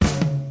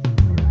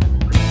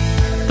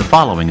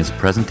following is a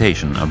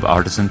presentation of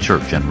Artisan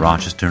Church in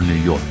Rochester, New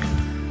York.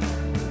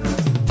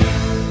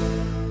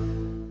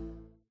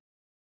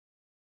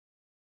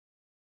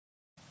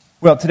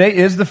 Well, today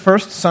is the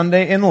first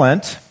Sunday in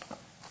Lent,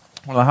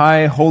 one of the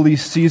high holy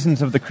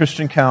seasons of the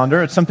Christian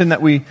calendar. It's something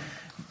that we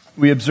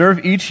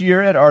observe each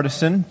year at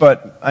Artisan,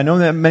 but I know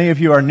that many of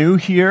you are new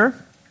here,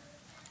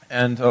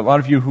 and a lot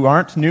of you who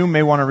aren't new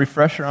may want a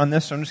refresher on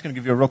this, so I'm just going to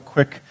give you a real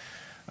quick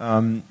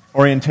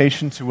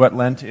orientation to what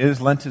Lent is.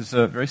 Lent is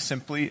very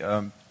simply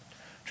a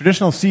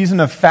traditional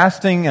season of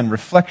fasting and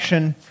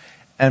reflection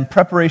and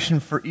preparation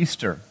for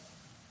Easter.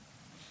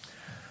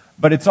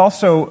 But it's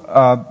also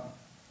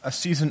a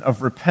season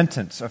of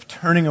repentance, of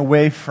turning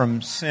away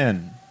from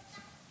sin.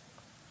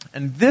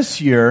 And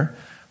this year,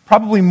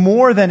 probably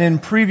more than in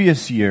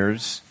previous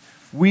years,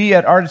 we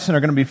at Artisan are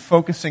going to be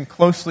focusing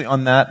closely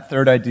on that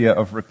third idea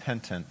of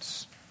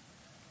repentance.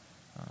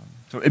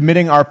 So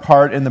admitting our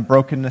part in the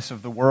brokenness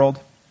of the world,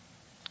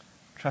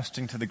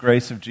 trusting to the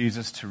grace of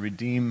Jesus to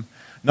redeem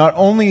not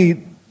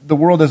only the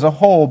world as a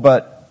whole,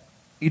 but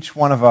each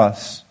one of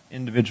us,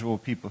 individual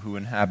people who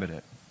inhabit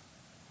it.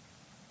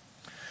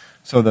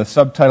 So the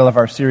subtitle of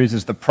our series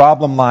is The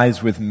Problem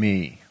Lies With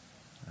Me.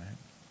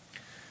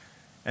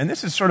 And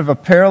this is sort of a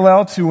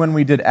parallel to when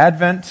we did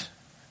Advent.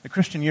 The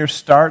Christian year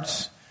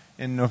starts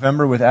in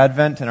November with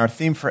Advent, and our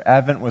theme for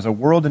Advent was a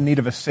world in need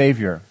of a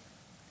Savior,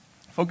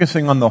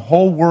 focusing on the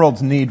whole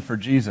world's need for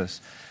Jesus.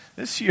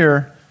 This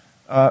year,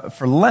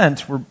 for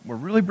Lent, we're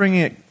really bringing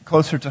it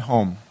closer to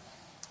home.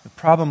 The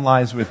problem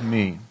lies with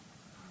me.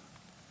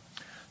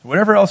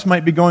 Whatever else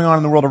might be going on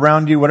in the world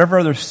around you, whatever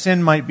other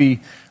sin might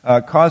be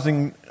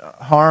causing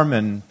harm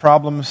and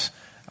problems,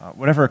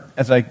 whatever,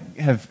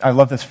 I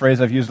love this phrase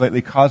I've used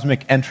lately,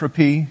 cosmic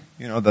entropy,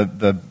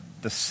 the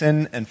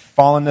sin and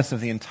fallenness of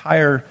the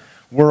entire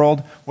world,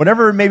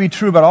 whatever may be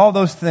true about all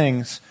those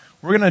things,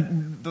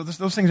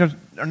 those things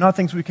are not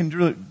things we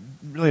can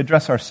really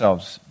address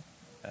ourselves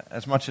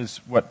as much as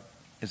what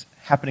is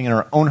happening in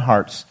our own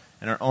hearts,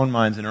 in our own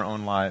minds, in our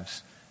own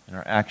lives, in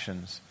our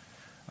actions.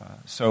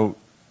 So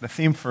the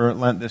theme for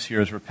Lent this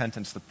year is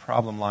repentance. The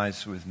problem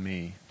lies with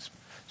me. It's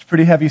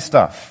pretty heavy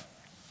stuff,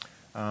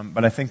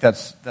 but I think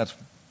that's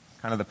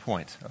kind of the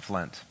point of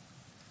Lent.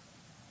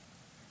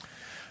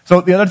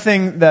 So the other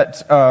thing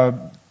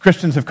that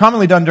Christians have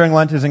commonly done during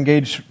Lent is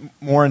engage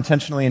more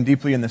intentionally and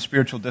deeply in the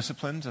spiritual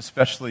disciplines,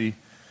 especially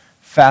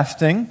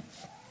fasting.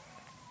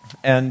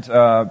 And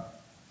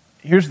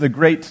here's the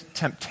great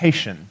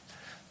temptation,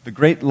 the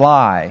great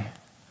lie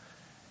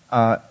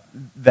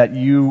that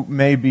you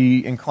may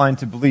be inclined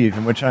to believe,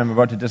 in which I'm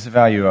about to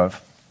disavow you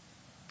of.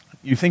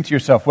 You think to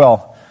yourself,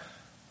 well,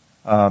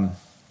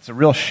 it's a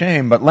real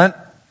shame, but Lent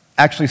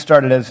actually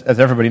started, as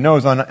everybody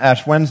knows, on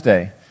Ash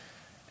Wednesday.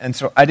 And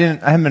so I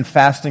haven't been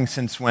fasting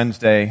since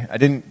Wednesday. I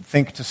didn't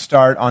think to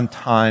start on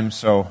time,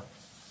 so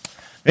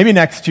maybe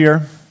next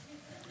year.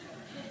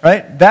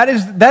 Right?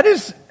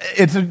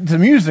 It's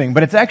amusing,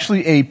 but it's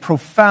actually a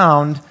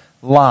profound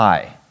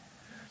lie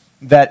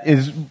that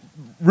is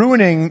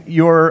ruining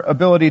your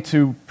ability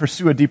to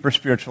pursue a deeper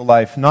spiritual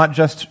life, not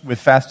just with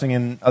fasting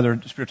and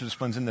other spiritual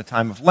disciplines in the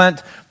time of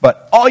Lent,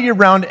 but all year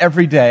round,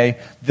 every day.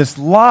 This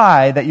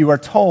lie that you are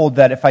told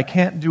that if I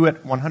can't do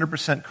it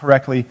 100%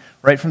 correctly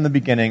right from the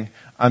beginning,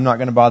 I'm not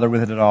going to bother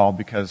with it at all,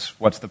 because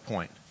what's the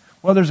point?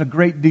 Well, there's a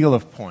great deal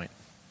of point.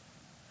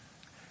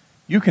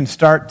 You can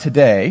start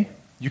today,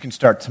 you can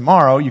start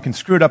tomorrow, you can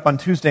screw it up on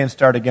Tuesday and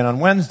start again on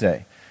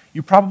Wednesday.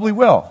 You probably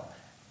will,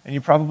 and you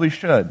probably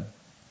should.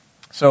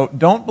 So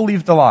don't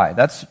believe the lie.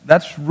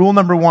 That's rule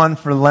number one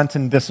for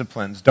Lenten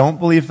disciplines. Don't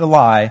believe the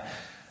lie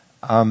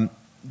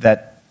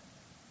that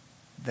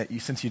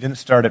since you didn't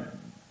start it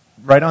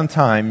right on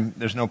time,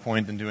 there's no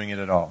point in doing it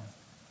at all.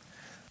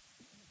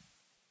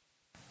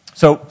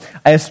 So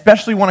I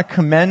especially want to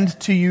commend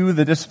to you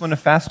the discipline of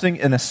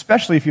fasting, and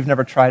especially if you've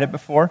never tried it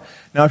before.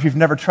 Now, if you've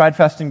never tried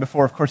fasting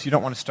before, of course, you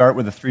don't want to start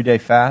with a 3-day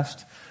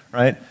fast,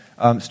 right?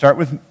 Start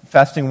with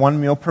fasting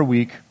one meal per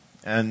week,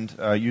 and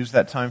use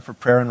that time for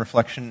prayer and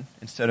reflection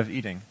instead of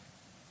eating.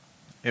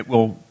 It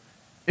will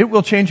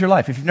change your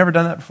life. If you've never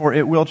done that before,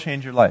 it will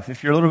change your life.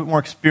 If you're a little bit more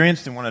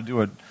experienced and want to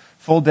do a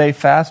full day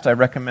fast, I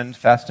recommend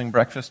fasting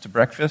breakfast to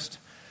breakfast.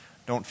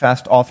 Don't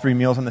fast all 3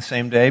 meals on the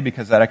same day,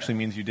 because that actually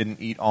means you didn't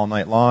eat all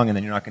night long, and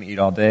then you're not going to eat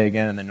all day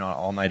again, and then not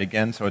all night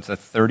again. So it's a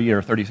 30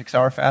 or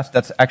 36-hour fast.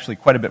 That's actually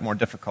quite a bit more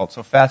difficult.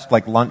 So fast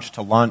like lunch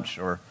to lunch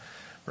or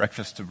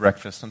breakfast to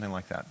breakfast, something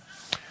like that.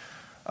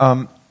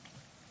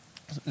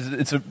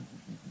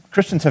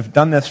 Christians have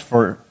done this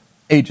for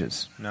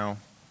ages. Now,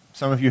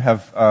 some of you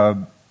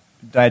have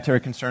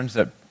dietary concerns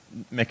that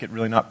make it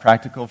really not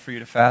practical for you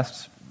to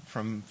fast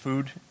from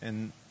food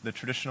in the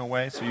traditional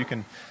way, so you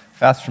can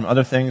fast from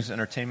other things,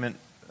 entertainment,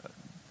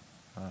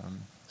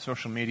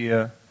 social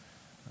media,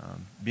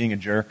 being a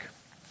jerk.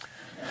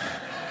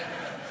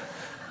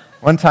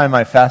 One time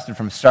I fasted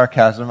from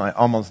sarcasm. I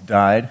almost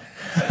died.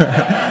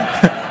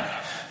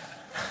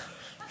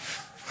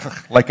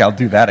 Like I'll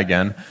do that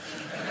again.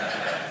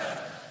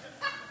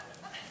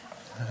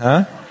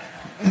 Huh?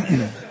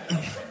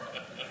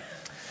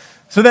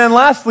 So then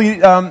lastly,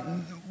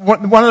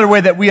 one other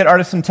way that we at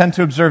Artisan tend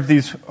to observe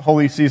these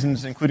holy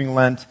seasons, including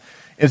Lent,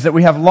 is that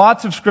we have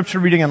lots of scripture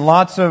reading and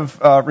lots of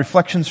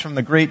reflections from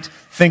the great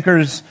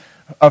thinkers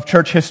of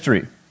church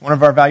history. One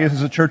of our values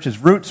as a church is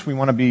roots. We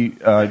want to be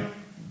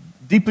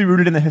deeply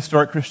rooted in the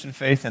historic Christian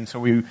faith, and so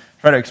we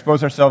try to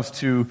expose ourselves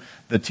to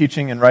the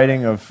teaching and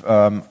writing of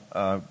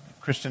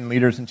Christian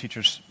leaders and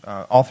teachers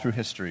all through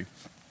history,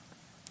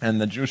 and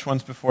the Jewish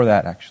ones before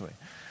that, actually.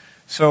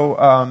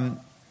 So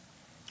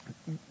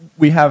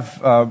we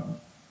have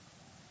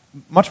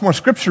much more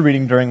scripture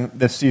reading during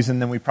this season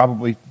than we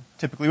probably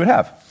typically would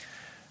have.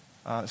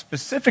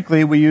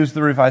 Specifically, we use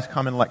the Revised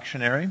Common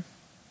Lectionary.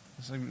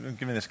 So I'm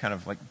giving this kind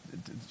of like,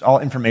 it's all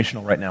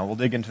informational right now. We'll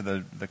dig into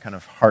the kind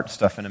of heart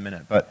stuff in a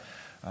minute, but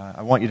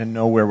I want you to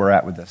know where we're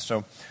at with this.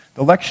 So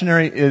the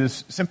lectionary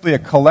is simply a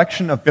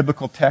collection of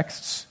biblical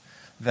texts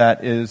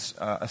that is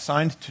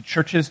assigned to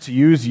churches to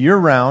use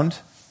year-round,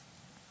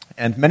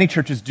 and many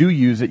churches do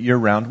use it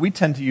year-round. We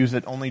tend to use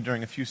it only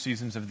during a few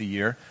seasons of the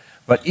year,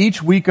 but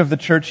each week of the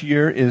church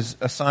year is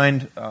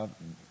assigned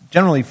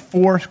generally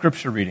 4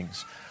 scripture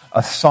readings.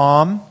 A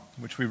psalm,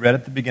 which we read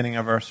at the beginning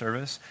of our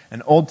service,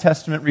 an Old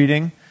Testament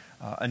reading,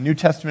 a New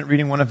Testament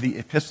reading, one of the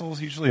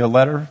epistles, usually a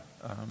letter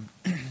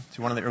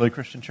to one of the early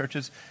Christian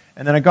churches,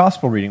 and then a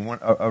gospel reading,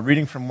 a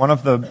reading from one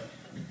of the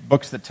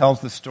books that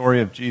tells the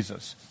story of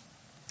Jesus.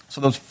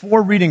 So those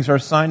 4 readings are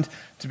assigned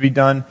to be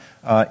done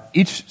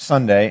each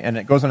Sunday, and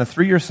it goes on a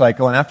 3-year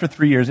cycle, and after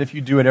 3 years, if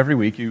you do it every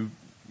week, you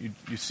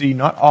see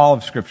not all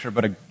of Scripture,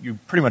 but you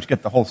pretty much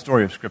get the whole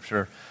story of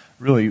Scripture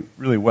really,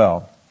 really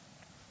well.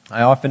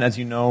 I often, as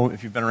you know,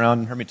 if you've been around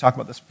and heard me talk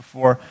about this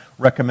before,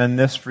 recommend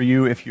this for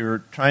you if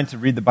you're trying to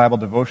read the Bible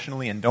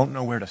devotionally and don't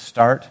know where to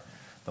start.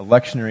 The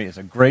lectionary is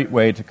a great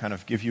way to kind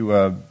of give you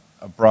a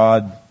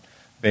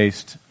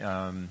broad-based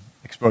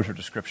exposure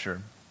to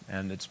Scripture.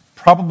 And it's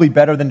probably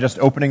better than just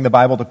opening the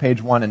Bible to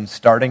page 1 and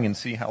starting and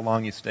see how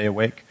long you stay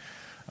awake.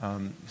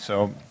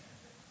 So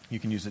you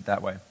can use it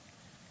that way.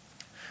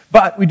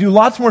 But we do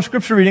lots more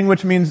Scripture reading,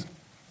 which means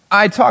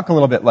I talk a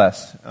little bit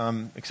less,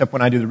 except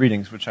when I do the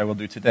readings, which I will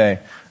do today.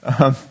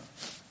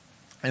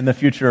 In the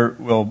future,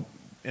 will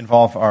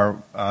involve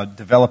our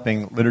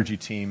developing liturgy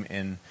team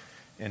in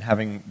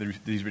having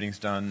these readings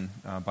done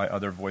by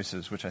other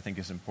voices, which I think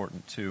is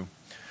important too.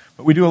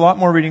 But we do a lot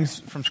more readings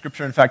from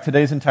Scripture. In fact,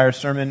 today's entire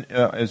sermon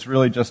is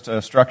really just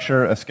a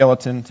structure, a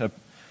skeleton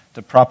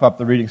to prop up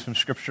the readings from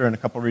Scripture and a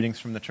couple readings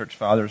from the Church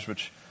Fathers,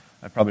 which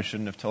I probably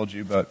shouldn't have told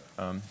you, but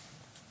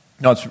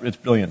no, it's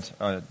brilliant.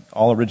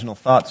 All original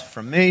thoughts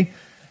from me,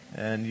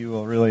 and you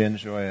will really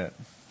enjoy it.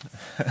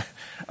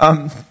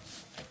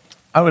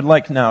 I would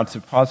like now to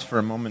pause for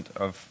a moment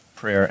of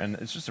prayer, and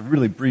it's just a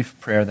really brief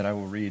prayer that I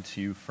will read to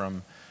you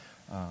from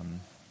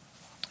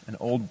an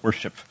old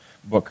worship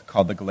book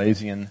called the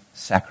Galatian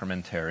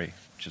Sacramentary,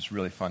 which is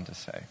really fun to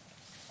say.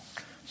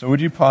 So would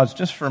you pause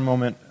just for a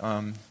moment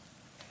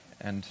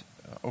and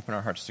open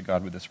our hearts to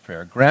God with this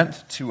prayer.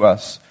 Grant to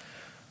us,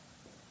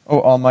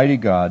 O Almighty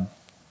God,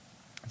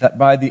 that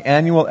by the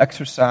annual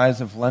exercise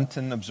of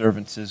Lenten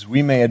observances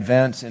we may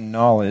advance in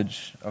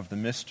knowledge of the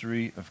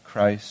mystery of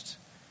Christ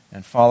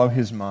and follow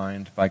his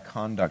mind by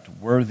conduct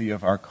worthy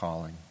of our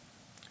calling.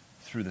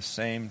 Through the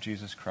same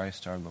Jesus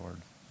Christ our Lord,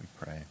 we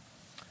pray.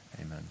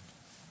 Amen.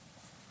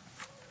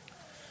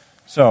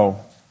 So,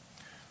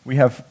 we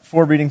have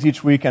 4 readings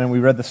each week, and we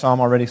read the psalm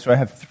already, so I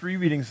have 3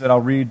 readings that I'll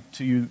read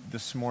to you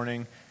this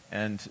morning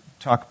and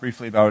talk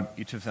briefly about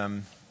each of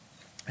them.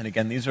 And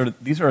again, these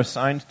are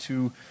assigned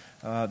to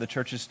the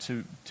churches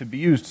to be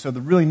used. So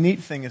the really neat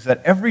thing is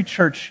that every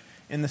church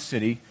in the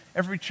city,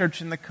 every church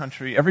in the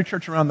country, every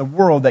church around the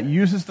world that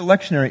uses the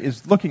lectionary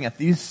is looking at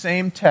these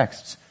same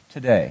texts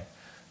today.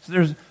 So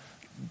there's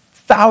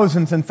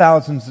thousands and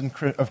thousands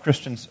of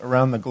Christians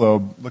around the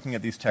globe looking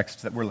at these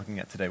texts that we're looking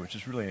at today, which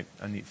is really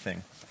a neat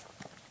thing.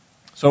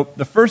 So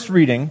the first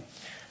reading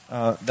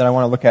that I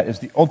want to look at is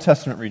the Old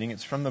Testament reading.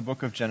 It's from the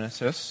book of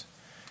Genesis.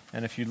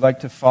 And if you'd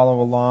like to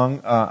follow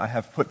along, I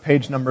have put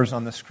page numbers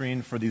on the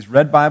screen for these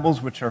red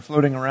Bibles, which are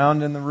floating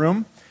around in the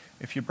room.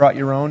 If you brought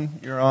your own,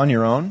 you're on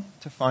your own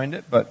to find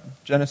it,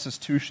 but Genesis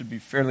 2 should be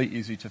fairly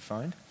easy to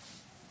find.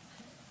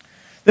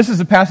 This is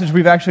a passage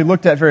we've actually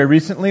looked at very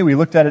recently. We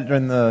looked at it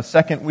during the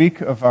second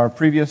week of our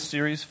previous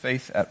series,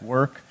 Faith at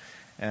Work,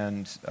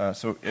 and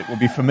so it will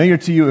be familiar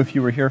to you if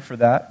you were here for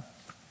that.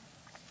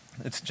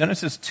 It's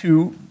Genesis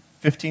 2,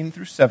 15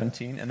 through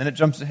 17, and then it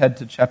jumps ahead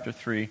to chapter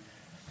 3,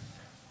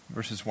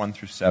 verses 1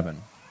 through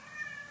 7.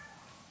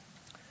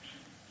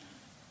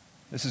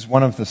 This is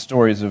one of the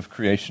stories of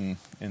creation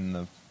in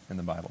the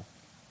Bible.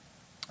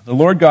 The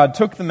Lord God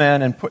took the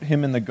man and put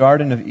him in the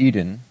Garden of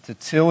Eden to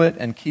till it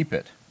and keep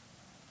it.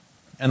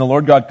 And the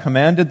Lord God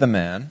commanded the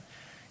man,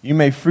 "You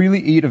may freely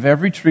eat of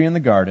every tree in the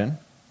garden,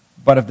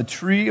 but of the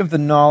tree of the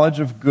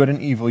knowledge of good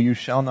and evil you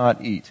shall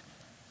not eat,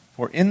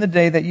 for in the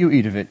day that you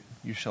eat of it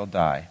you shall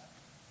die."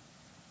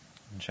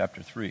 In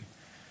chapter 3.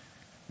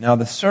 Now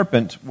the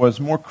serpent was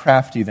more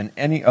crafty than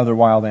any other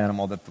wild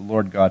animal that the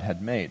Lord God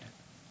had made.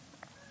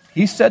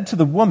 He said to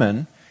the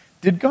woman,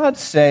 "Did God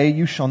say,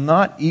 'You shall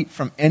not eat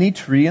from any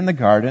tree in the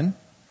garden?'"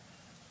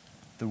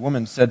 the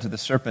woman said to the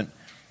serpent,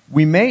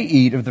 "We may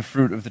eat of the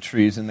fruit of the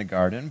trees in the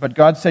garden, but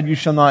God said, 'You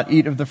shall not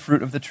eat of the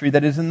fruit of the tree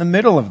that is in the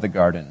middle of the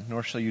garden,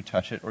 nor shall you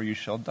touch it, or you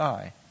shall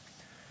die.'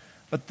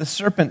 But the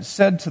serpent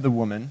said to the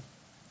woman,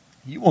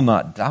 'You will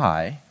not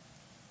die,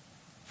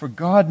 for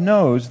God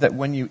knows that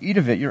when you eat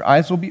of it, your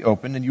eyes will be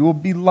opened, and you will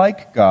be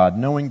like God,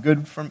 knowing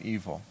good from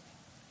evil.'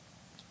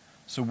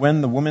 So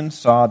when the woman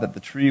saw that the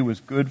tree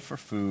was good for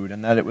food,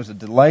 and that it was a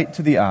delight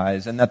to the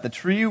eyes, and that the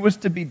tree was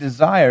to be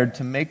desired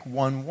to make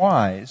one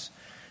wise,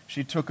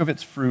 she took of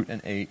its fruit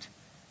and ate.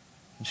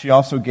 And she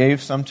also gave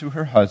some to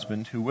her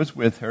husband, who was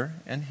with her,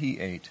 and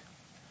he ate.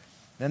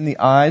 Then the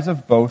eyes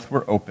of both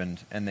were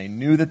opened, and they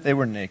knew that they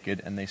were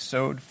naked, and they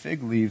sewed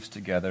fig leaves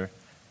together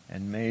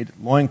and made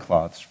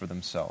loincloths for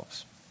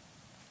themselves."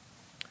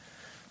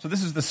 So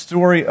this is the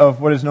story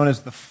of what is known as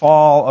the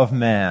fall of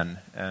man.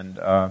 And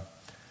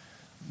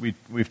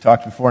we've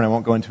talked before, and I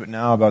won't go into it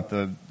now, about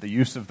the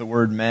use of the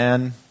word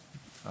man.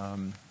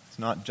 It's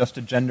not just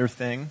a gender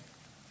thing,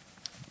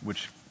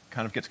 which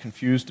kind of gets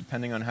confused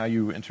depending on how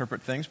you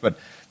interpret things. But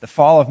the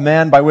fall of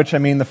man, by which I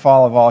mean the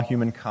fall of all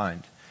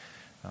humankind.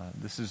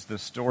 This is the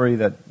story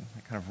that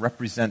kind of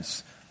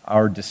represents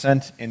our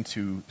descent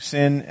into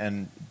sin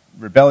and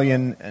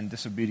rebellion and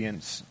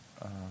disobedience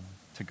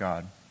to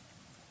God.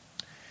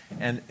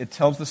 And it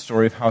tells the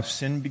story of how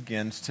sin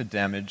begins to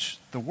damage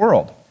the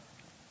world.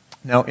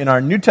 Now, in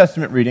our New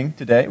Testament reading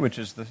today, which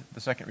is the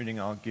second reading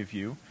I'll give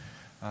you,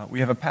 we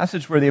have a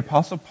passage where the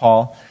Apostle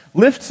Paul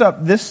lifts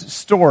up this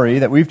story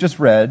that we've just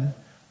read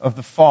of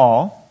the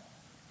fall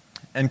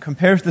and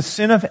compares the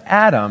sin of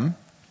Adam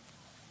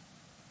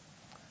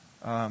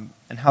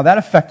and how that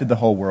affected the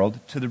whole world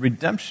to the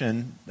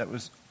redemption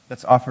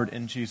that's offered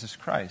in Jesus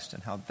Christ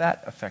and how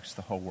that affects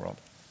the whole world.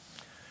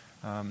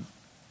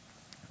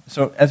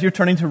 So as you're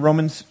turning to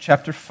Romans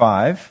chapter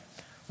 5,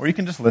 or you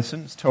can just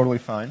listen, it's totally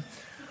fine.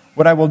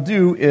 What I will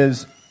do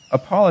is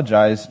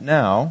apologize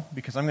now,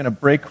 because I'm going to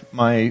break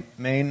my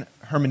main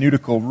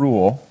hermeneutical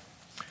rule.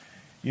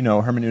 You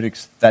know,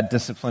 hermeneutics, that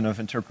discipline of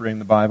interpreting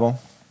the Bible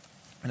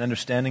and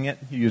understanding it.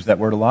 You use that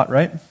word a lot,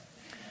 right?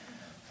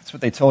 That's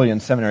what they tell you in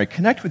seminary.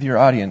 Connect with your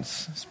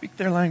audience. Speak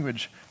their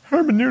language.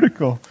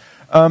 Hermeneutical.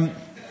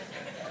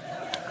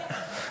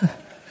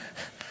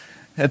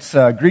 It's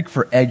Greek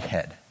for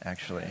egghead,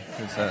 actually.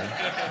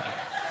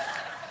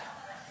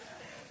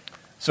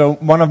 So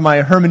one of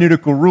my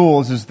hermeneutical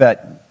rules is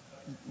that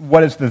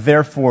what is the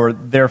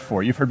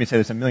therefore? You've heard me say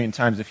this a million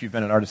times if you've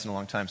been an artist in a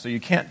long time. So you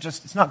can't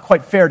it's not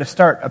quite fair to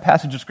start a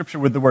passage of Scripture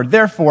with the word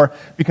therefore,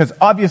 because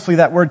obviously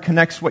that word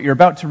connects what you're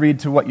about to read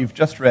to what you've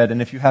just read,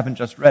 and if you haven't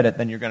just read it,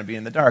 then you're going to be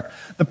in the dark.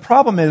 The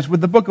problem is, with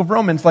the book of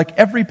Romans, like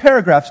every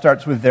paragraph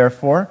starts with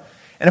therefore,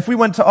 and if we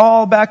went to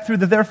all back through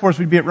the therefores,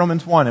 we'd be at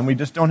Romans 1, and we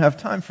just don't have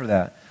time for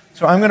that.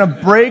 So I'm going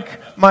to break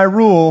my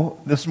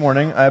rule this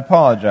morning. I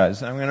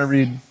apologize. I'm going to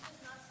read...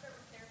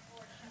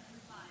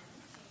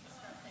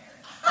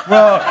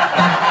 Well,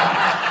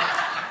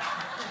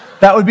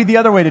 that would be the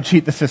other way to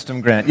cheat the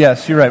system, Grant.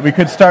 Yes, you're right. We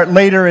could start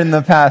later in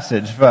the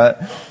passage,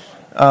 but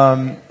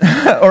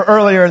or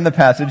earlier in the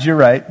passage. You're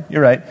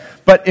right.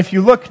 But if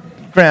you look,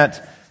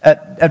 Grant,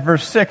 at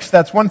verse 6,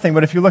 that's one thing.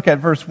 But if you look at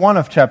verse 1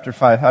 of chapter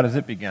 5, how does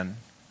it begin?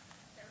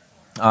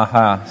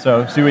 Aha.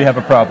 So, see, we have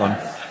a problem.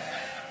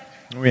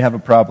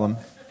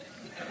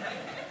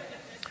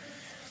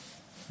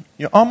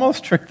 You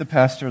almost tricked the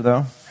pastor,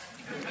 though.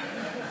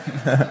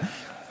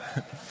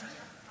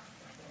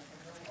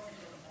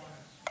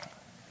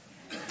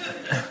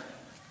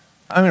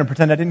 I'm going to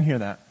pretend I didn't hear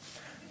that,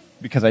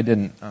 because I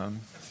didn't.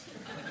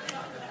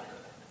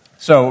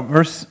 So,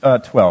 verse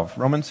 12,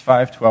 Romans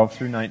 5:12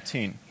 through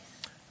 19.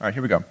 All right,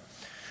 here we go.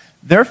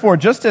 "Therefore,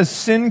 just as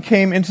sin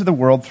came into the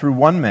world through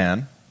one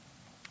man,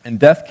 and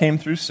death came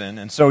through sin,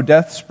 and so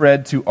death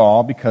spread to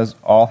all because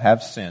all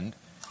have sinned.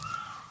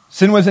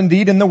 Sin was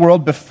indeed in the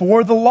world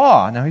before the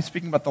law." Now, he's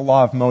speaking about the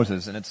law of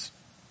Moses, and it's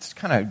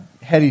kind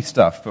of heady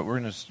stuff, but we're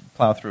going to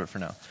plow through it for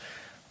now.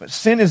 "But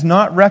sin is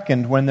not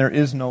reckoned when there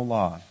is no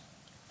law.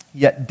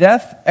 Yet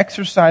death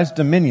exercised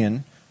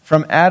dominion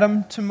from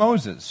Adam to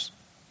Moses,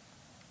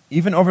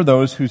 even over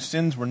those whose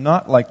sins were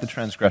not like the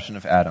transgression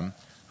of Adam,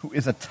 who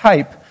is a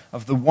type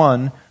of the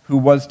one who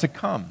was to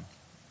come.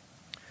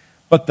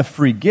 But the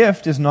free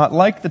gift is not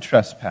like the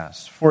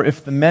trespass. For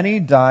if the many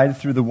died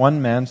through the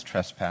one man's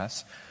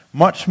trespass,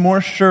 much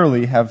more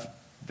surely have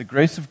the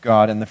grace of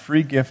God and the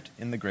free gift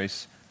in the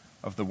grace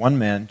of the one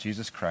man,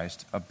 Jesus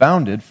Christ,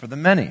 abounded for the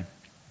many.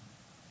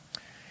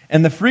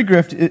 And the free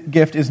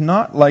gift is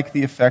not like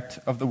the effect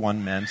of the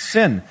one man's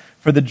sin.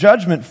 For the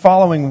judgment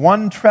following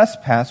one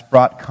trespass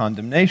brought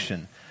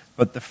condemnation,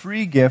 but the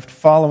free gift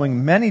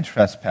following many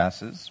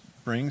trespasses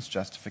brings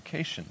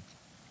justification.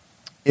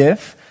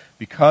 If,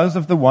 because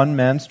of the one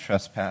man's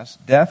trespass,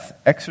 death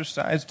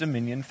exercised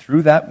dominion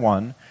through that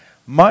one,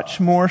 much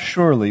more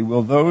surely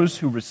will those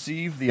who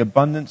receive the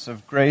abundance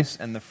of grace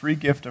and the free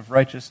gift of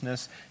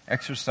righteousness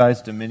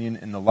exercise dominion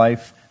in the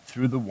life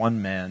through the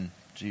one man,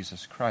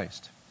 Jesus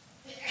Christ.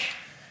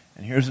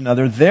 And here's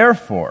another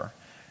therefore.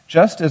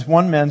 Just as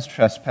one man's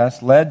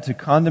trespass led to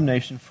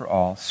condemnation for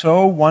all,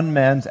 so one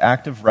man's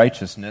act of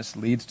righteousness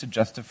leads to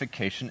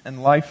justification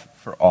and life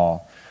for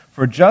all.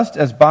 For just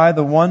as by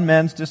the one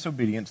man's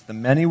disobedience the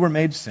many were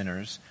made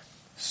sinners,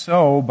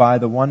 so by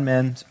the one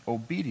man's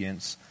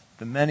obedience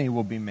the many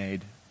will be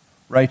made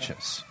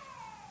righteous.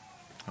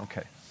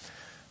 Okay,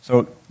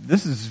 so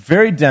this is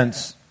very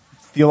dense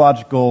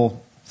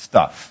theological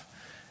stuff.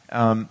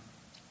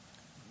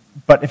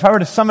 But if I were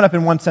to sum it up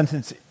in one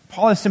sentence,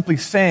 Paul is simply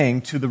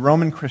saying to the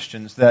Roman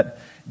Christians that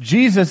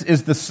Jesus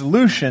is the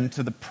solution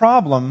to the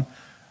problem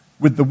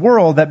with the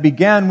world that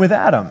began with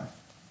Adam.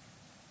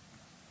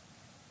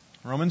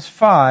 Romans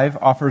 5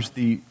 offers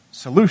the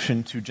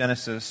solution to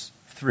Genesis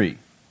 3. Does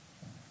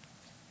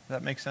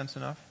that make sense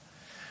enough?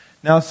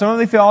 Now, some of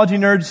the theology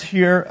nerds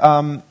here,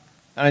 and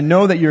I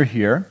know that you're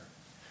here,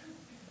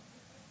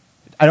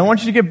 I don't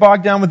want you to get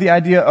bogged down with the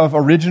idea of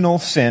original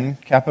sin,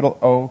 capital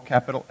O,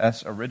 capital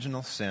S,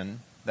 original sin,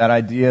 that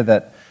idea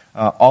that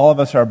all of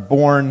us are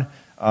born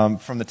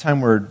from the time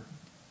we're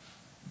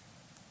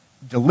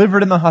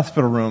delivered in the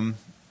hospital room,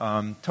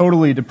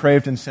 totally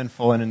depraved and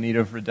sinful and in need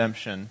of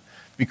redemption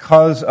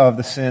because of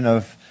the sin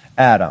of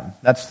Adam.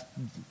 That's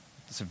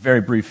a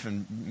very brief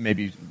and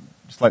maybe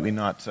slightly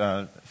not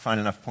fine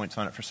enough points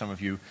on it for some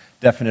of you,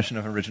 definition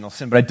of original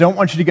sin. But I don't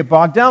want you to get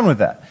bogged down with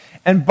that.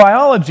 And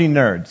biology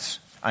nerds,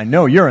 I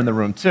know you're in the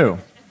room too.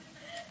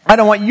 I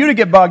don't want you to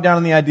get bogged down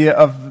in the idea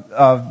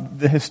of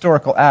the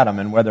historical Adam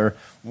and whether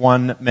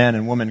one man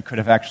and woman could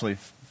have actually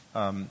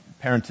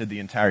parented the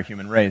entire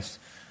human race.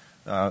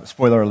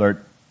 Spoiler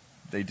alert,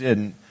 they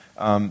didn't,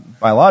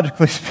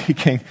 biologically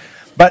speaking.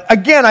 But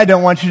again, I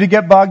don't want you to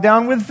get bogged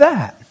down with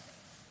that.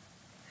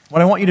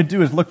 What I want you to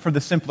do is look for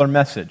the simpler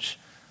message.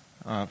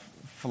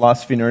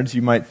 Philosophy nerds,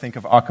 you might think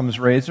of Occam's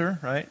razor,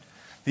 right?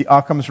 The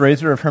Occam's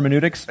razor of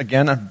hermeneutics.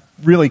 Again, I'm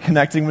really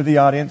connecting with the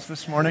audience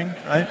this morning,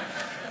 right?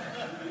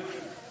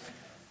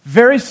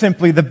 Very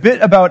simply, the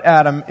bit about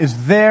Adam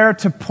is there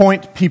to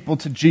point people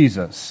to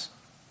Jesus.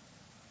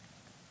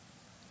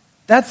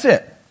 That's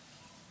it.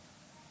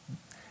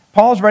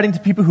 Paul's writing to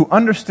people who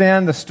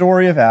understand the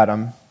story of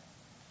Adam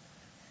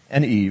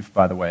and Eve,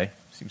 by the way.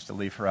 Seems to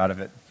leave her out of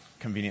it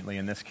conveniently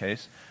in this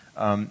case.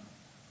 And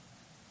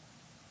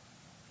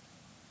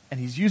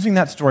he's using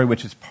that story,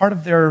 which is part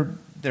of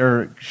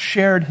their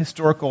shared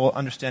historical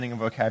understanding and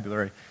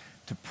vocabulary,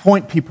 to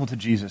point people to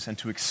Jesus and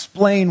to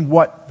explain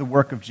what the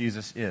work of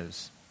Jesus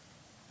is.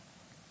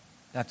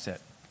 That's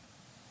it.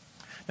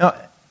 Now,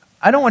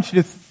 I don't want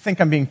you to think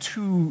I'm being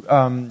too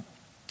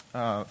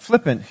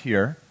flippant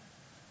here,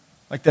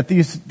 like that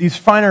these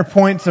finer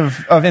points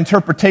of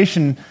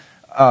interpretation,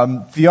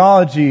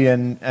 theology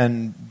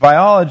and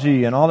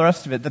biology and all the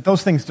rest of it, that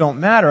those things don't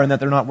matter and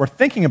that they're not worth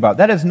thinking about.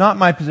 That is not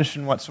my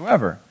position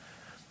whatsoever.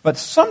 But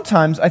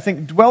sometimes I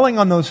think dwelling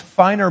on those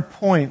finer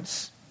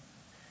points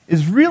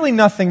is really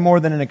nothing more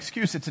than an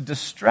excuse. It's a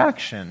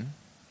distraction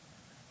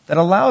that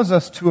allows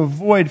us to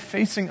avoid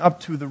facing up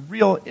to the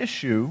real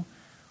issue,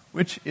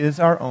 which is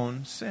our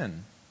own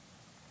sin.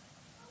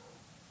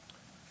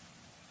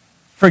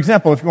 For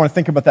example, if you want to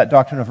think about that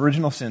doctrine of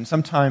original sin,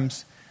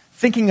 sometimes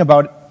thinking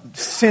about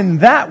sin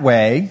that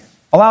way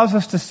allows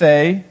us to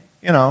say,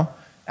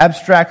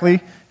 abstractly,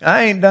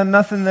 I ain't done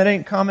nothing that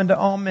ain't common to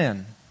all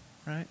men.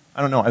 Right?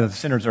 I don't know. The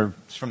sinners are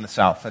from the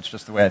South. That's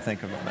just the way I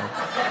think of them.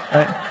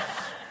 Right?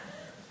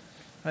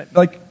 Right?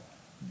 Like,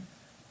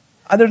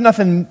 there's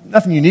nothing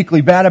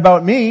uniquely bad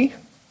about me.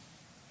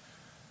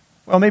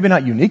 Well, maybe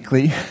not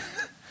uniquely.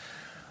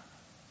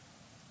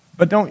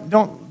 But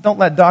don't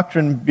let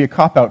doctrine be a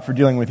cop-out for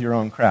dealing with your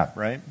own crap,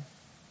 right?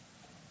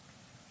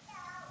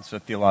 It's a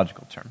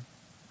theological term.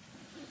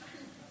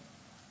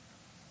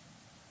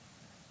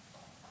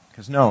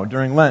 Because no,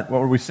 during Lent, what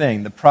were we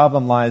saying? The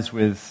problem lies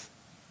with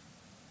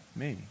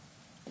me.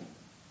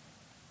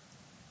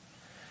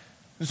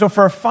 And so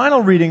for our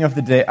final reading of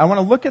the day, I want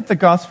to look at the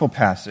gospel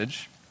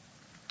passage,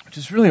 which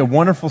is really a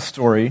wonderful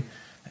story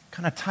that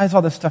kind of ties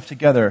all this stuff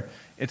together.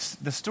 It's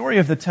the story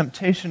of the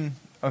temptation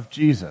of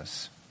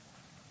Jesus.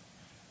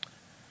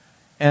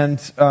 And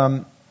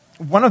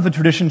one of the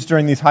traditions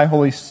during these high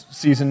holy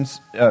seasons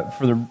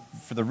for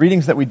the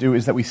readings that we do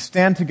is that we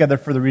stand together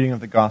for the reading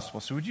of the gospel.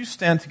 So would you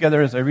stand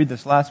together as I read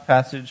this last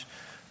passage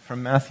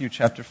from Matthew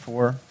chapter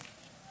 4?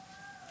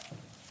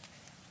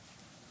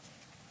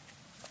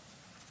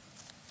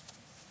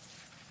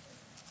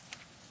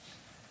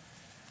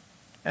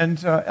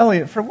 And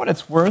Elliot, for what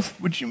it's worth,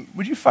 would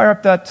you fire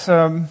up that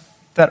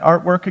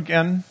artwork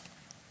again,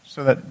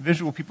 so that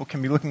visual people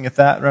can be looking at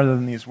that rather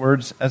than these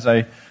words as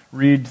I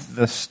read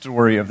the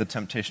story of the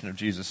temptation of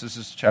Jesus. This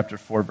is chapter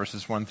 4,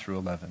 verses 1 through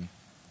 11.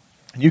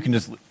 And you can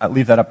just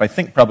leave that up, I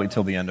think, probably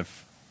till the end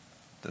of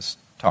this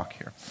talk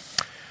here.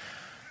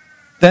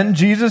 Then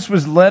Jesus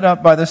was led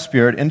up by the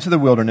Spirit into the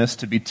wilderness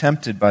to be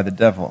tempted by the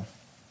devil.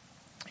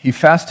 He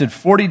fasted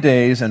 40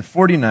 days and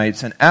 40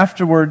 nights, and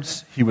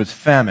afterwards he was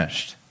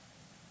famished.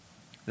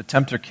 The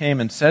tempter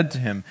came and said to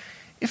him,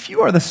 "If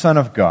you are the Son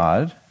of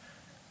God,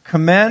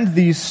 command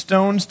these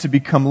stones to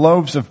become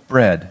loaves of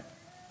bread."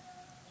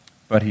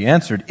 But he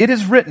answered, "It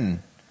is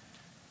written,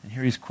 And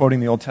here he's quoting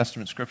the Old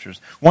Testament scriptures.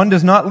 One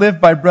does not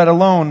live by bread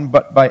alone,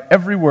 but by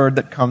every word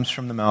that comes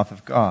from the mouth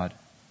of God.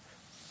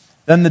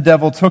 Then the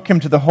devil took him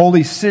to the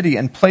holy city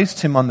and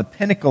placed him on the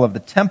pinnacle of the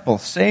temple,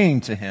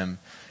 saying to him,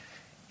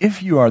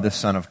 "If you are the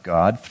Son of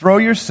God, throw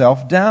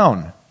yourself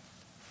down.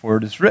 For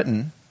it is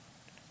written,"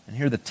 and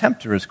here the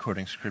tempter is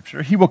quoting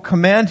scripture, "He will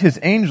command his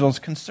angels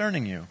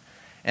concerning you,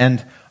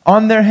 and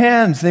on their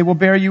hands they will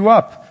bear you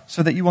up,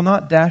 so that you will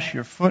not dash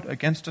your foot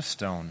against a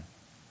stone."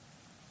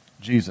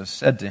 Jesus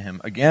said to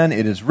him, "Again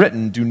it is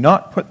written, do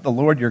not put the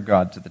Lord your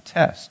God to the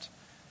test."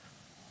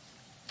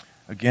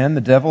 Again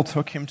the devil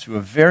took him to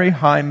a very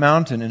high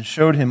mountain and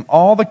showed him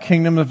all the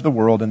kingdoms of the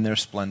world and their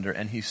splendor.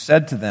 And he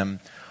said to them,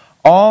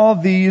 "All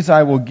these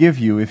I will give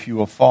you if you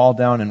will fall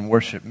down and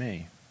worship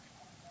me."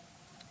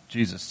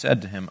 Jesus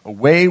said to him,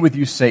 "Away with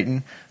you,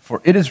 Satan, for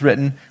it is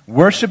written,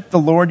 worship the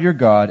Lord your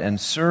God and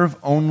serve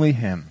only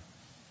him."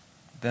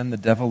 Then the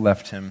devil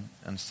left him,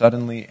 and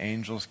suddenly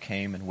angels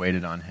came and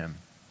waited on him.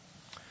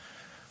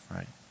 All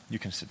right, you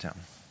can sit down.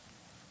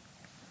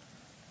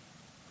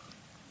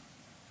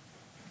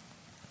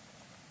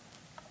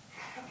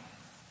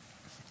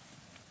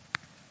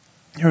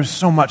 There's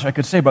so much I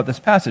could say about this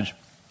passage.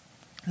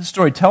 This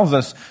story tells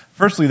us,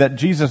 firstly, that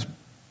Jesus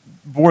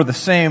bore the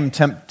same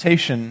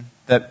temptation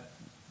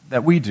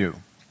that we do.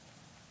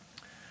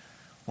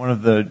 One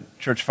of the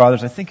church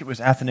fathers, I think it was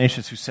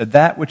Athanasius, who said,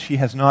 "That which he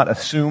has not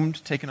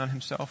assumed, taken on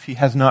himself, he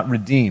has not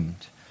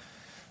redeemed."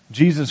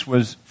 Jesus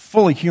was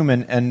fully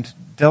human and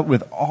dealt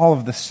with all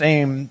of the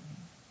same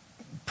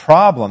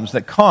problems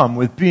that come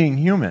with being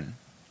human,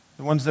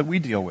 the ones that we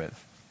deal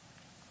with.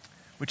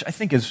 Which I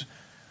think is,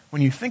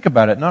 when you think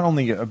about it, not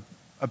only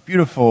a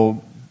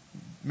beautiful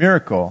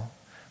miracle,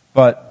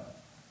 but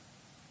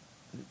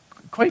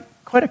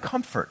quite a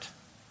comfort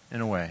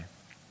in a way.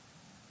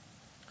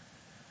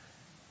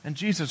 And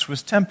Jesus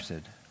was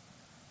tempted,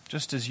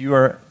 just as you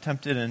are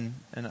tempted and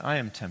I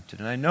am tempted.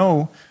 And I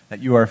know that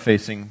you are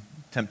facing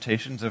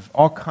temptations of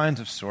all kinds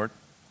of sort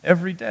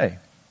every day.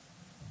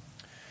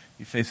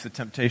 You face the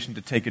temptation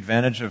to take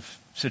advantage of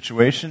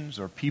situations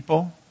or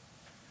people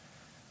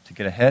to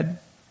get ahead.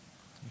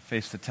 You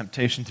face the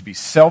temptation to be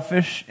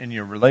selfish in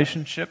your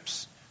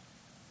relationships,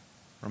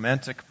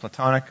 romantic,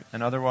 platonic,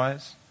 and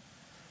otherwise.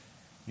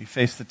 You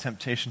face the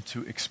temptation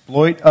to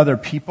exploit other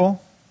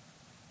people.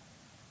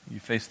 You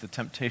face the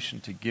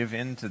temptation to give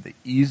in to the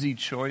easy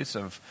choice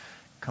of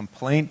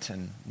complaint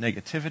and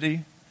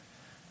negativity,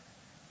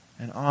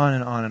 and on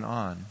and on and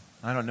on.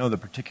 I don't know the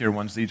particular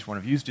ones that each one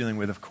of you is dealing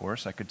with, of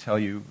course. I could tell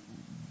you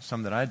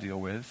some that I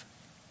deal with.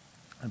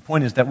 The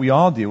point is that we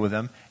all deal with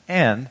them,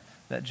 and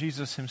that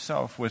Jesus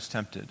himself was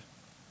tempted.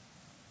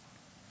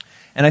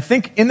 And I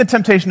think in the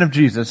temptation of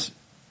Jesus,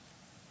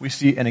 we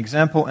see an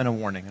example and a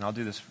warning. And I'll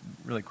do this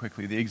really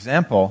quickly. The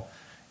example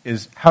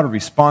is how to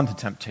respond to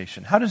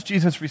temptation. How does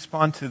Jesus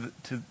respond to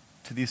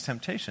these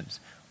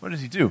temptations? What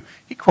does he do?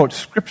 He quotes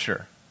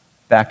Scripture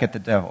back at the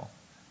devil.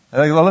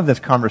 I love this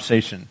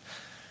conversation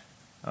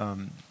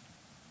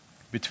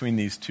between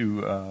these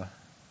two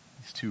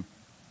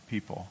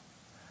people.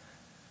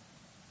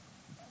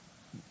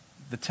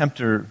 The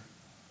tempter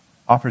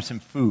offers him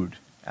food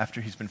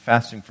after he's been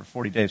fasting for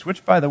 40 days,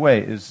 which, by the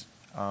way, is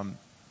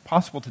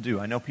possible to do.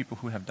 I know people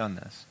who have done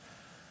this.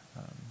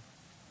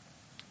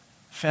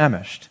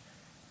 Famished.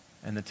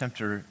 And the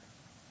tempter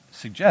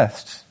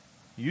suggests,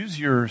 use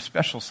your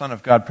special Son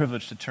of God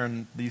privilege to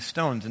turn these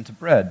stones into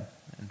bread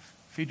and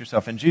feed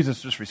yourself. And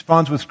Jesus just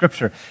responds with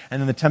Scripture.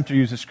 And then the tempter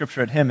uses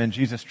Scripture at him, and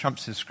Jesus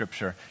trumps his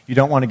Scripture. You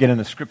don't want to get in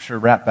a Scripture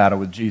rap battle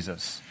with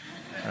Jesus,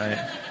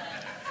 right?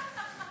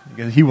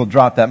 Because he will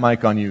drop that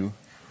mic on you.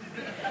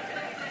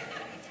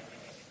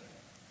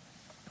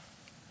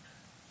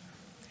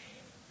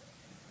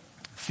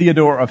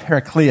 Theodore of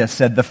Heraclea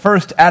said, "The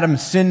first Adam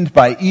sinned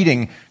by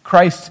eating,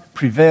 Christ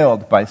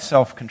prevailed by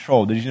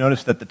self-control." Did you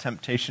notice that the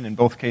temptation in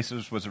both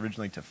cases was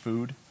originally to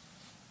food?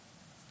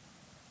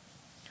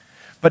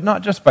 But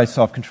not just by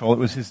self-control, it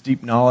was his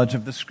deep knowledge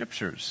of the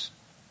Scriptures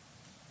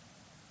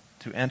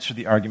to answer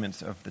the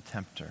arguments of the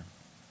tempter.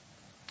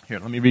 Here,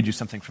 let me read you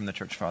something from the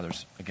Church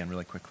Fathers, again,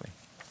 really quickly.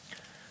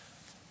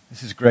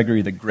 This is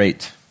Gregory the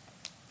Great,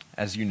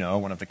 as you know,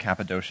 one of the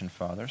Cappadocian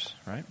Fathers,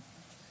 right?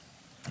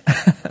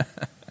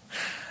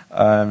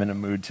 I'm in a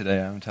mood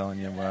today, I'm telling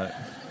you what.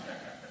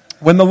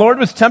 "When the Lord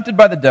was tempted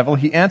by the devil,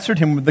 he answered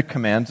him with the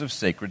commands of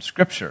sacred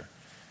Scripture.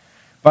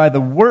 By the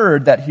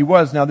word that he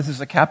was," now this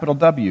is a capital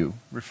W,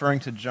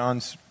 referring to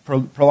John's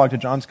prologue to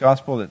John's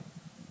Gospel that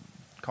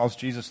calls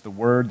Jesus the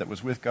Word that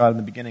was with God in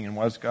the beginning and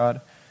was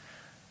God.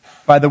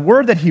 "By the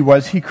word that he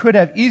was, he could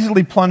have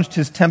easily plunged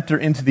his tempter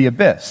into the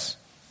abyss.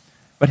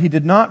 But he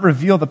did not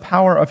reveal the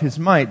power of his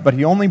might, but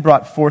he only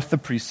brought forth the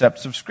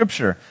precepts of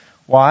Scripture.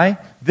 Why?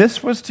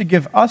 This was to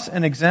give us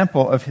an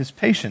example of his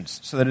patience,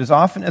 so that as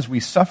often as we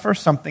suffer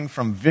something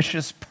from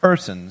vicious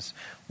persons,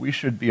 we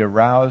should be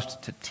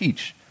aroused to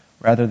teach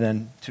rather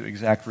than to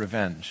exact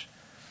revenge."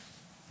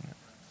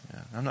 Yeah,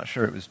 I'm not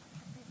sure it was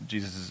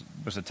Jesus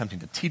was attempting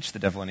to teach the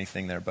devil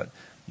anything there, but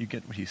you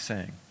get what he's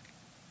saying.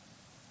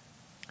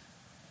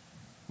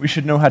 We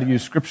should know how to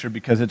use Scripture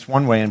because it's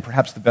one way and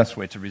perhaps the best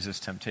way to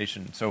resist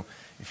temptation. So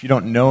if you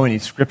don't know any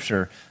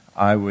Scripture,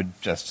 I would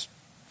just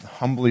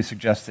humbly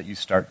suggest that you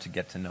start to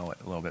get to know it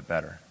a little bit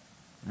better.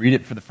 Read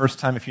it for the first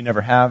time if you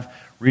never have.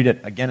 Read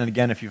it again and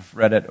again if you've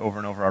read it over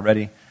and over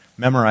already.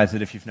 Memorize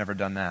it if you've never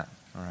done that.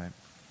 All right.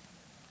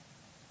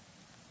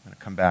 I'm going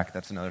to come back.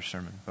 That's another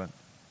sermon.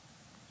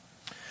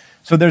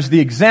 So there's the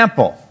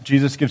example.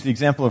 Jesus gives the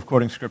example of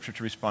quoting Scripture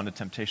to respond to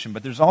temptation,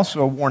 but there's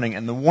also a warning,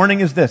 and the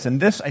warning is this, and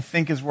this, I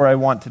think, is where I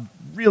want to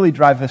really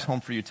drive this home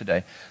for you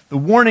today. The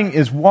warning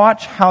is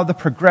watch how the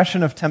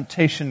progression of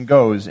temptation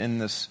goes in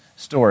this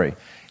story.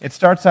 It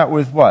starts out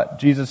with what?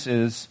 Jesus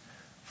is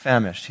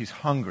famished. He's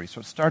hungry.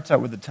 So it starts out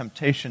with the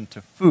temptation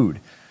to food.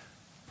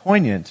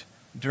 Poignant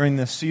during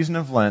this season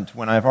of Lent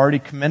when I've already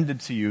commended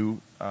to you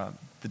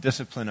the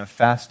discipline of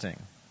fasting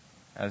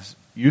as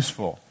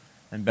useful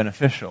and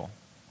beneficial.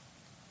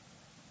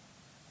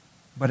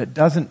 But it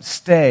doesn't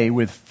stay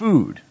with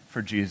food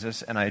for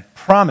Jesus, and I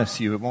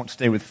promise you it won't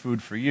stay with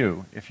food for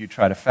you if you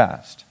try to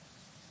fast.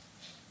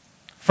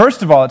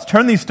 First of all, it's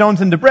turn these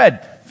stones into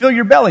bread. Fill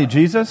your belly,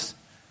 Jesus.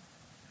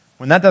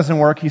 When that doesn't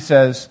work, he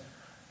says,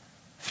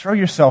 throw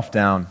yourself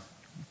down.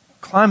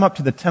 Climb up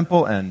to the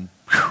temple and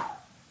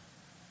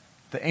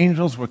the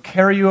angels will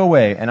carry you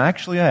away. And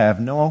actually, I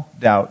have no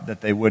doubt that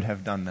they would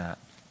have done that.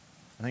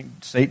 I think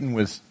Satan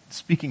was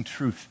speaking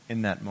truth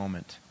in that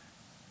moment.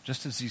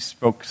 Just as he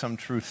spoke some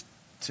truth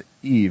to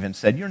Eve and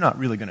said, you're not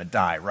really going to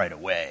die right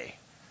away.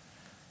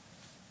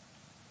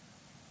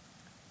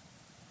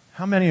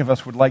 How many of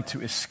us would like to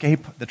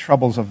escape the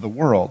troubles of the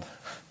world?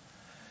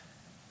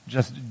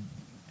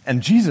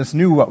 And Jesus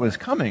knew what was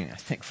coming, I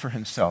think, for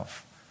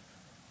himself.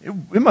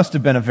 It must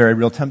have been a very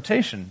real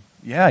temptation.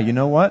 Yeah, you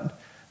know what?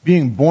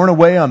 Being borne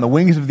away on the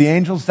wings of the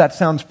angels, that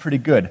sounds pretty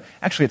good.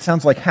 Actually, it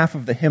sounds like half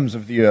of the hymns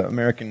of the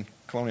American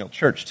colonial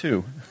church,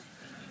 too.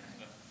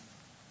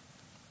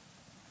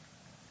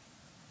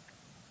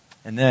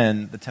 And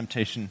then the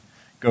temptation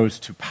goes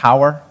to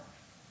power.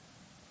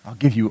 I'll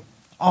give you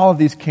all of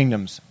these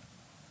kingdoms.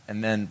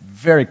 And then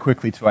very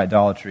quickly to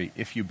idolatry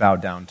if you bow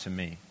down to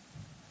me.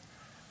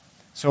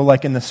 So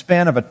like in the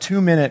span of a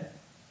 2-minute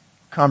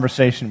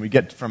conversation, we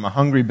get from a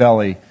hungry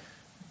belly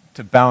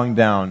to bowing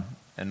down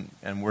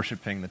and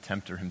worshiping the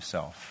tempter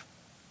himself.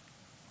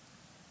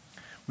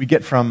 We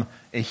get from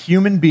a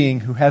human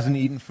being who hasn't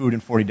eaten food in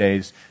 40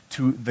 days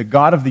to the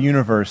God of the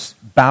universe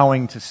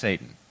bowing to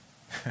Satan.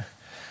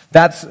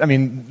 This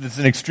is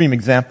an extreme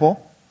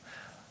example,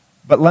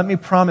 but let me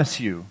promise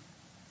you,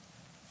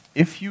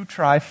 if you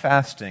try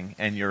fasting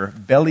and your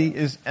belly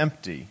is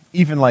empty,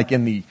 even like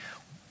in the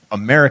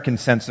American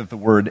sense of the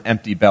word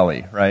empty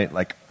belly, right?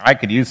 Like, I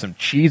could use some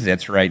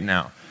Cheez-Its right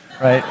now,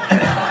 right?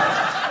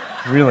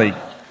 Really,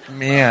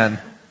 man.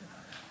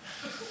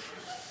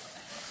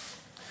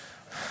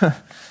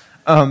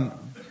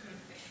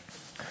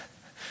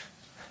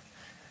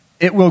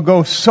 It will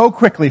go so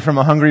quickly from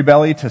a hungry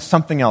belly to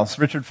something else.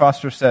 Richard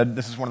Foster said,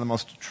 this is one of the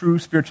most true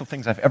spiritual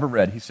things I've ever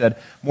read. He said,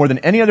 more than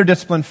any other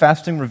discipline,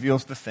 fasting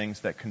reveals the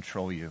things that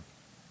control you.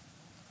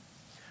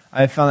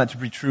 I have found that to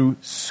be true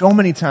so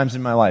many times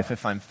in my life.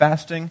 If I'm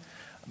fasting,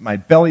 my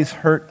belly's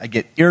hurt, I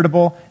get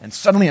irritable, and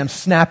suddenly I'm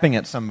snapping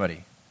at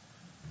somebody.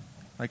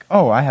 Like,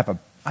 oh, I have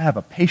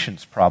a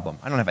patience problem.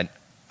 I don't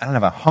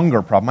have a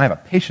hunger problem. I have a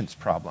patience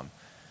problem.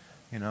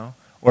 You know?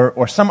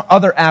 Or some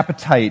other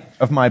appetite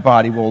of my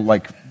body will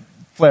like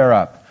flare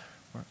up.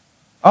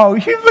 Oh,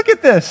 look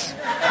at this.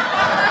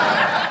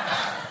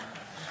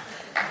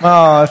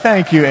 Oh,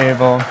 thank you,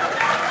 Abel.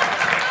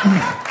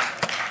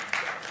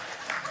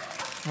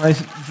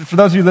 For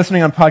those of you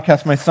listening on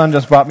podcast, my son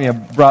just brought me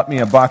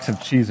a box of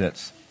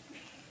Cheez-Its.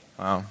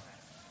 Wow.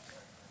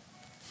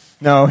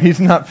 No,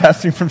 he's not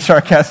fasting from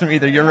sarcasm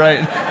either. You're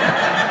right.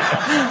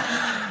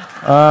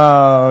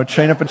 Oh,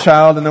 train up a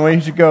child in the way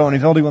he should go, and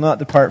he's old, he will not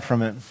depart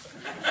from it.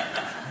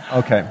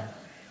 Okay.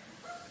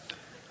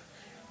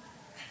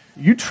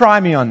 You try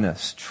me on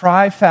this.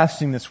 Try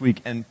fasting this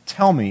week and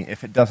tell me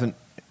if it doesn't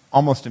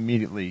almost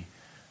immediately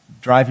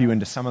drive you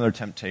into some other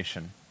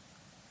temptation.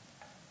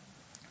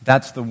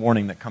 That's the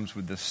warning that comes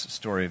with this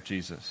story of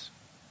Jesus.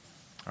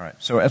 All right,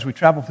 so as we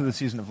travel through the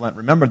season of Lent,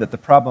 remember that the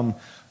problem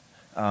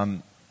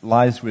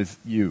lies with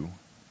you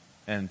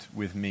and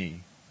with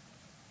me.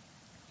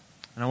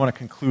 And I want to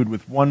conclude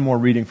with one more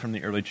reading from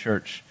the early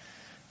church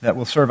that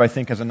will serve, I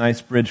think, as a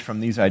nice bridge from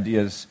these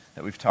ideas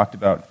that we've talked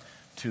about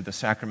to the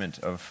sacrament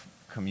of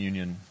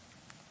communion.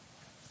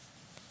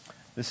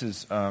 This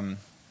is,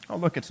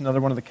 it's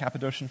another one of the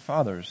Cappadocian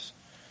Fathers.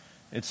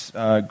 It's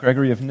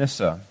Gregory of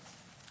Nyssa.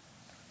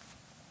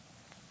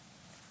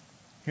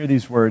 Hear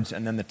these words,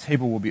 and then the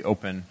table will be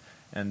open.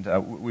 And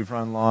we've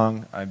run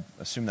long. I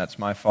assume that's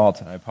my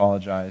fault, and I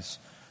apologize.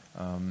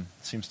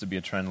 Seems to be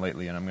a trend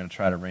lately, and I'm going to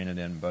try to rein it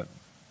in. But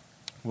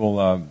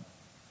we'll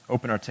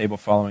open our table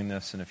following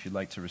this, and if you'd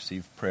like to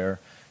receive prayer,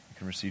 you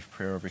can receive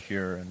prayer over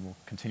here, and we'll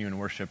continue in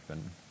worship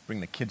and bring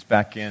the kids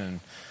back in,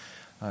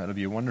 and it'll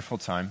be a wonderful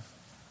time.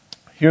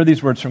 Hear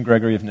these words from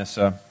Gregory of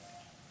Nyssa.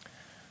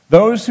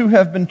 Those who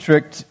have been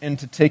tricked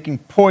into taking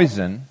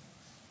poison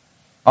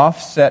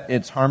offset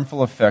its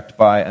harmful effect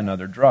by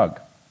another drug.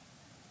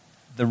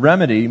 The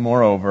remedy,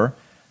 moreover,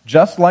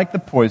 just like the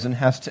poison,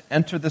 has to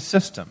enter the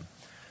system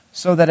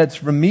so that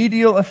its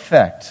remedial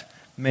effect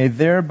may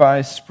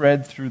thereby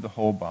spread through the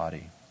whole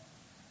body.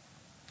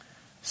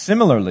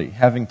 Similarly,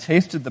 having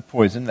tasted the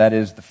poison, that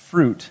is, the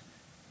fruit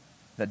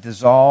that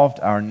dissolved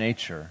our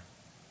nature,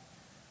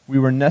 we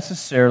were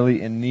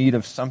necessarily in need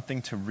of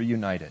something to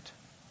reunite it.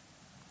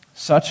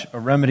 Such a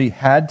remedy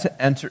had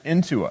to enter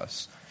into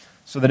us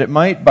so that it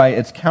might, by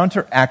its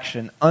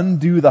counteraction,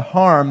 undo the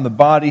harm the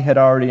body had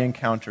already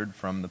encountered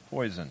from the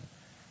poison.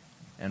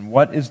 And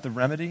what is the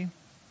remedy?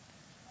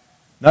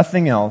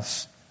 Nothing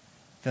else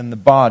than the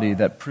body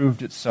that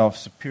proved itself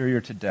superior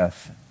to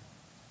death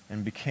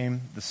and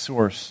became the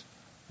source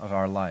of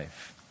our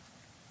life.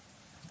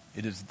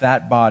 It is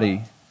that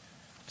body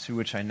to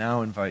which I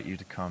now invite you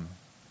to come,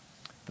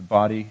 the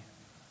body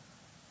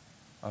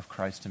of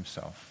Christ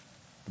himself,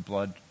 the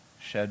blood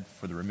shed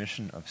for the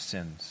remission of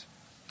sins.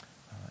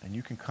 And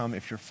you can come,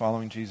 if you're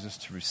following Jesus,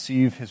 to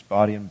receive his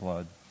body and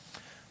blood,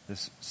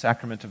 this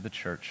sacrament of the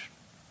church.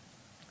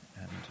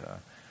 And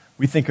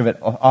we think of it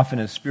often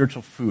as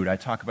spiritual food. I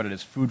talk about it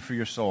as food for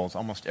your souls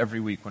almost every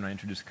week when I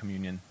introduce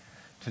communion.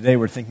 Today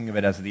we're thinking of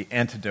it as the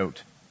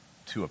antidote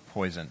to a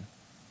poison,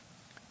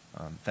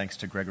 thanks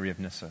to Gregory of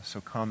Nyssa.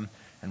 So come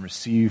and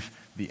receive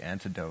the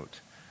antidote.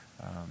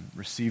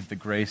 Receive the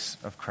grace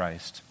of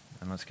Christ,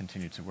 and let's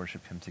continue to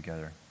worship him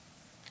together.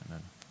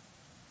 Amen.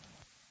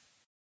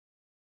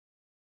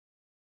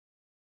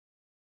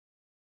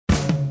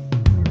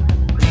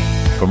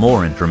 For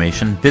more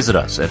information, visit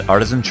us at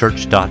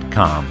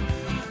artisanchurch.com.